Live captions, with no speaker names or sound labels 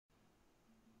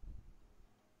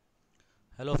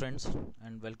Hello friends,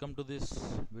 and welcome to this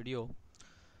video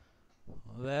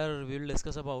where we will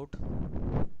discuss about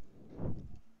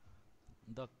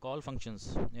the call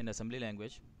functions in assembly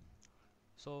language.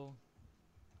 So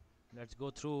let's go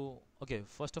through. Okay,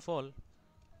 first of all,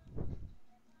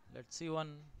 let's see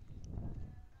one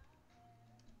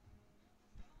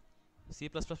C++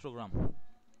 program.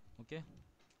 Okay,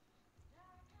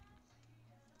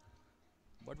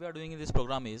 what we are doing in this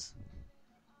program is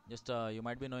just you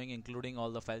might be knowing, including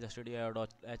all the files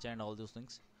stdio.h and all those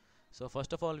things. So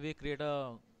first of all, we create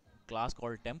a class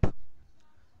called temp,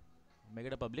 make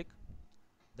it a public.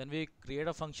 Then we create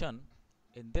a function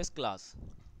in this class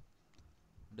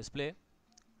display,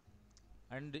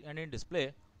 and in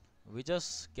display we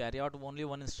just carry out only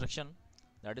one instruction,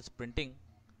 that is printing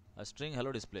a string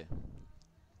hello display.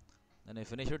 Then I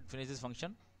finish this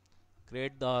function,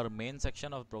 create the main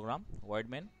section of program, void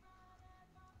main.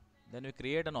 Then we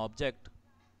create an object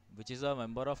which is a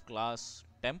member of class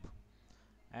temp,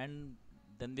 and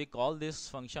then we call this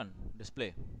function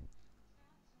display.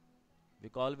 We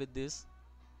call with this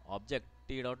object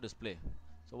t.display.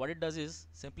 So what it does is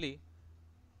simply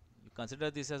you consider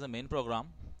this as a main program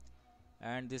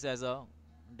and this as a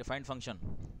defined function.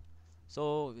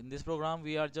 So in this program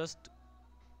we are just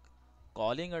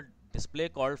calling a display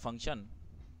called function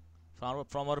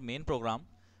from our main program,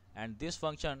 and this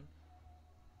function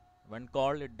when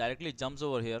called it directly jumps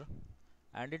over here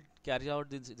and it carries out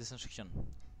this instruction,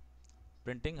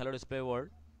 printing hello display world,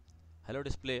 hello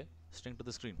display string to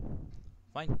the screen.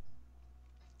 Fine,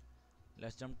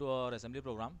 let's jump to our assembly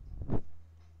program.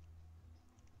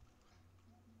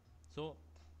 So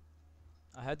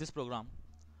I have this program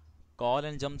call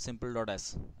and jump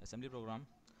simple.s assembly program.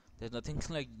 There's nothing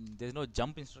like there's no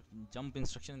jump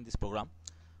instruction in this program.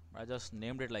 I just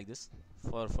named it like this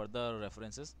for further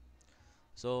references.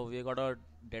 So we got our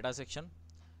data section,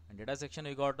 and data section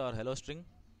we got our hello string.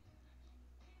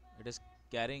 It is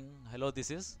carrying hello this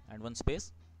is and one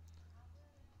space.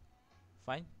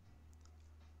 Fine.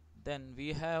 Then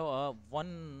we have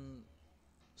one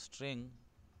string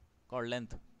called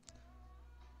length.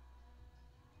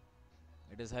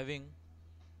 It is having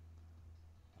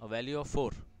a value of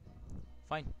 4.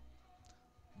 Fine.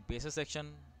 Basis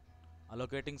section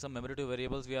allocating some memory to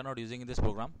variables we are not using in this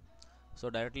program, so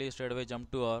directly straight away jump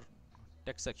to our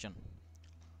text section.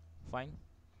 Fine.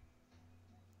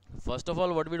 First of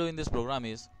all, what we do in this program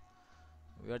is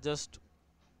we are just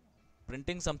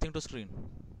printing something to screen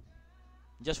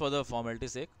just for the formality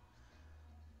sake,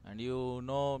 and you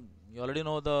already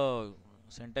know the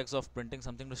syntax of printing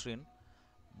something to screen.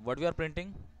 What we are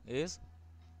printing is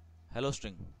hello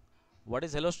string. What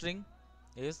is hello string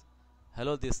is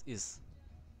hello this is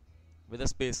with a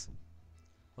space.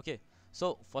 Okay,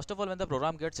 so first of all, when the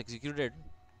program gets executed,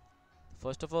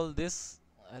 first of all this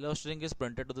hello string is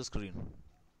printed to the screen.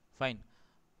 Fine,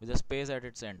 with a space at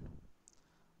its end.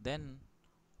 Then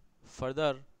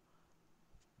further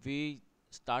we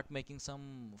start making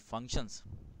some functions.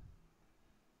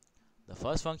 The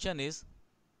first function is,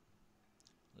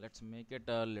 let's make it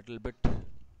a little bit,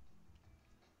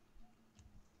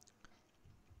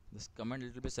 this comment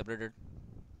little bit separated.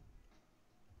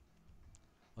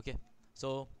 Okay,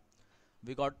 so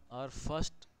we got our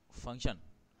first function.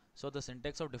 So the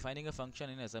syntax of defining a function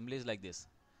in assembly is like this: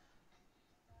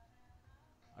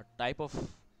 a type of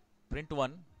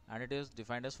print1 and it is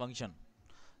defined as function.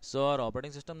 So our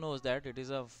operating system knows that it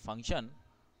is a function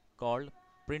called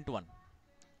print1.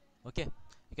 Okay,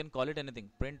 you can call it anything,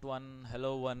 print1,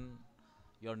 hello1,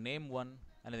 your name1,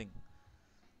 anything.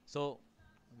 So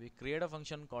we create a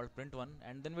function called print1,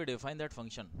 and then we define that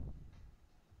function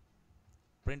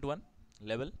print1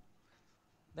 level.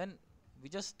 Then we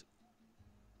just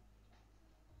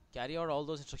carry out all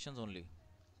those instructions only.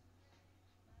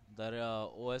 The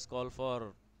OS call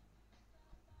for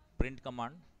print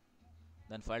command,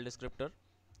 then file descriptor.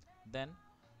 Then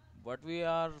what we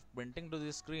are printing to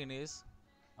this screen is,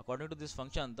 according to this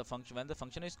function, when the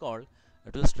function is called,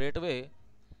 it will straight away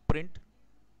print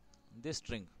this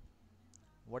string.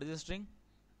 What is the string?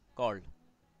 Called.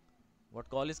 What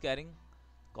call is carrying?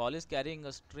 Call is carrying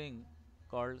a string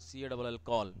called CALL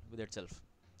call with itself.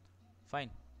 Fine.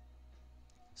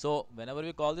 So whenever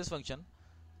we call this function,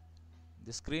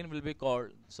 this string will be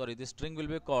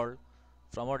called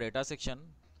from our data section,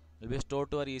 will be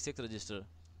stored to our ECX register.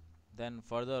 Then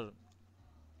further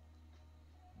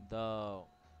the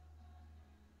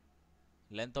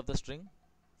length of the string,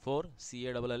 4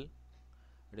 CALL,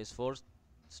 it is 4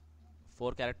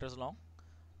 characters long.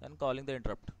 Then calling the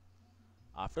interrupt.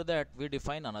 After that we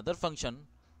define another function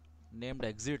named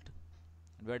exit,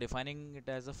 and we are defining it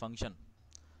as a function,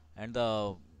 and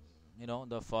the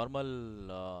the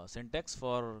formal syntax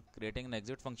for creating an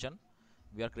exit function.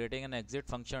 We are creating an exit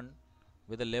function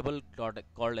with a label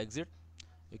called exit.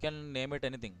 You can name it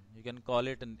anything. You can call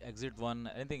it an exit one,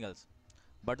 anything else.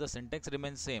 But the syntax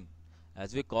remains same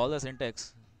as we call the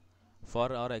syntax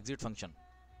for our exit function.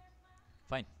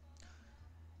 Fine.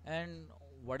 And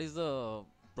what is the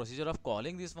procedure of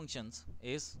calling these functions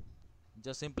is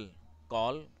just simple.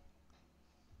 Call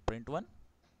print1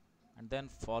 and then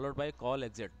followed by call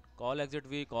exit. Call exit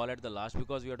we call at the last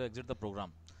because we have to exit the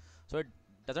program. So it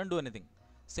doesn't do anything.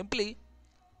 Simply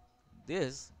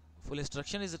this full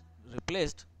instruction is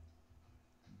replaced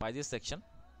by this section,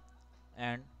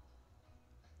 and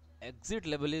exit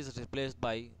label is replaced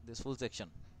by this full section.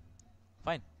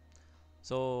 Fine.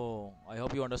 So I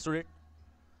hope you understood it.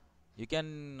 You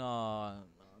can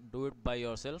do it by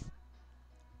yourself,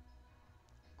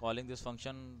 calling this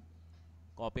function,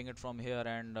 copying it from here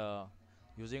and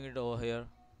using it over here,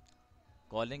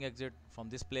 calling exit from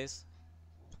this place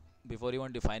before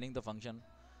even defining the function.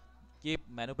 Keep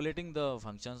manipulating the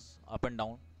functions up and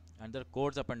down and their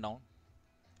codes up and down.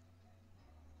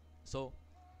 So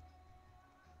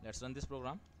let's run this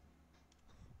program.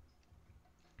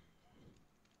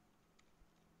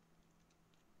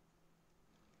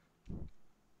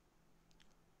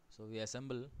 So we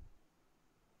assemble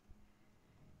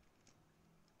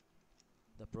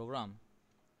the program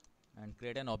and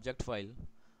create an object file.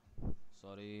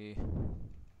 Sorry,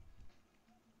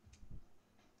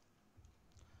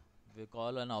 we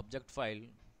call an object file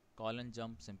call and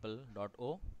jump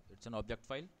simple.o. It's an object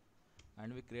file,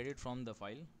 and we create it from the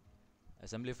file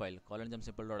assembly file call and jump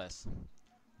simple.s.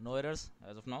 No errors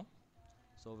as of now.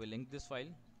 So we link this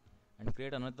file and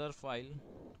create another file,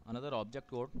 another object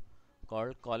code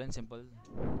called call and simple.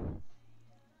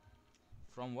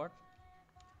 From what?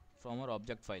 From our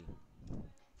object file.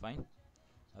 Fine.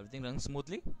 Everything runs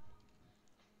smoothly.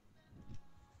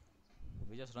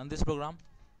 We just run this program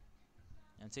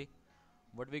and see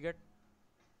what we get.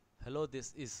 Hello,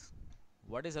 this is.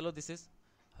 What is hello, this is?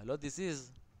 Hello, this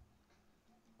is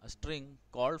a string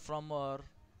called from our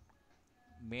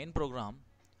main program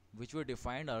which we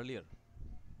defined earlier.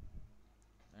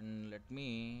 And let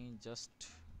me just,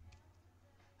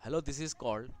 hello, this is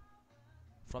called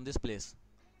from this place.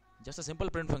 Just a simple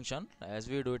print function as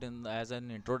we do it in as an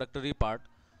introductory part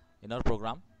in our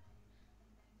program.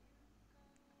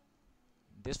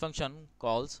 This function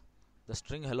calls the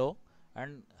string hello,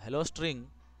 and hello string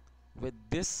with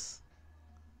these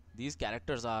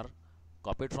characters are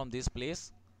copied from this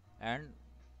place and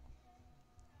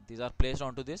these are placed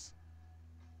onto this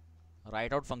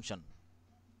write out function.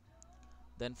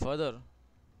 Then further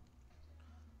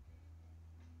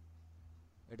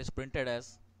it is printed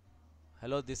as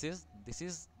hello, this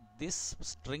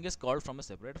string is called from a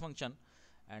separate function,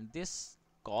 and this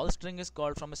call string is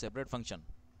called from a separate function.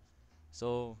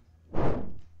 So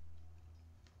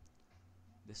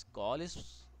this call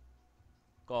is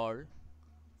called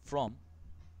from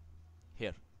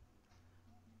here.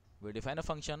 We define a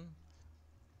function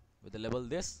with the label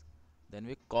this, then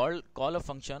we call a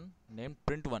function named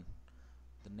print1.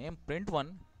 The name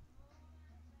print1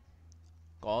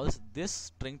 calls this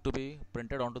string to be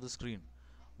printed onto the screen.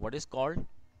 What is called?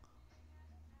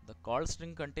 The call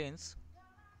string contains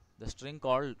the string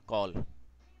called call.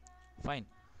 Fine.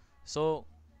 So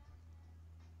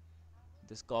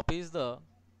this copies the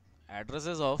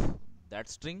addresses of that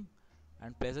string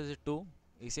and places it to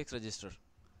ECX register,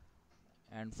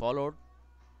 and followed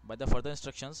by the further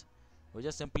instructions we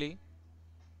just simply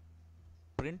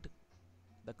print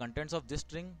the contents of this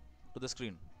string to the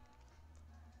screen.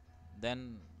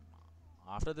 Then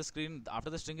after the string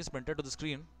is printed to the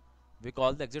screen, we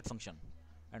call the exit function.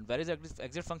 And where is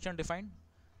exit function defined?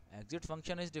 Exit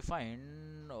function is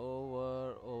defined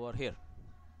over here.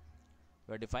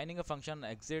 We are defining a function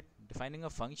exit,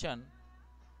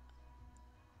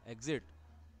 exit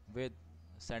with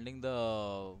sending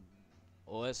the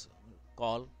OS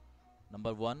call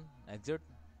number 1 exit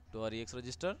to our EX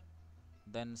register,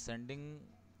 then sending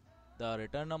the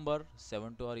return number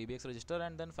 7 to our EBX register,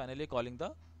 and then finally calling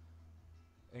the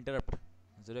interrupt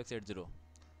 0x80.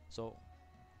 So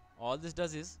all this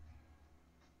does is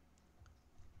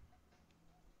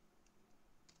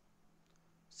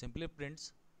simply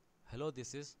prints hello,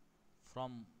 this is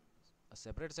from a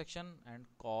separate section and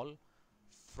call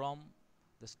from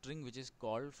the string which is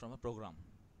called from a program.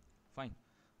 Fine.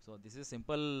 So this is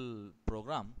simple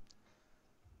program.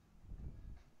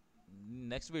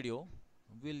 Next video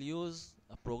we'll use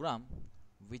a program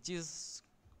which is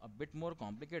a bit more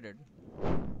complicated.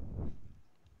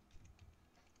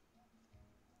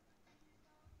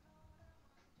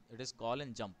 It is call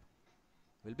and jump.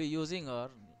 We'll be using our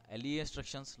LE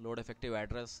instructions, load effective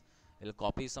address. We'll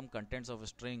copy some contents of a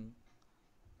string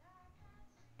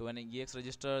to an EX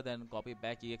register, then copy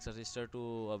back EX register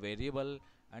to a variable,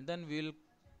 and then we'll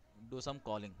do some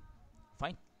calling.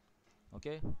 Fine.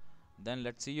 Okay, then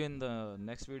let's see you in the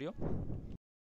next video.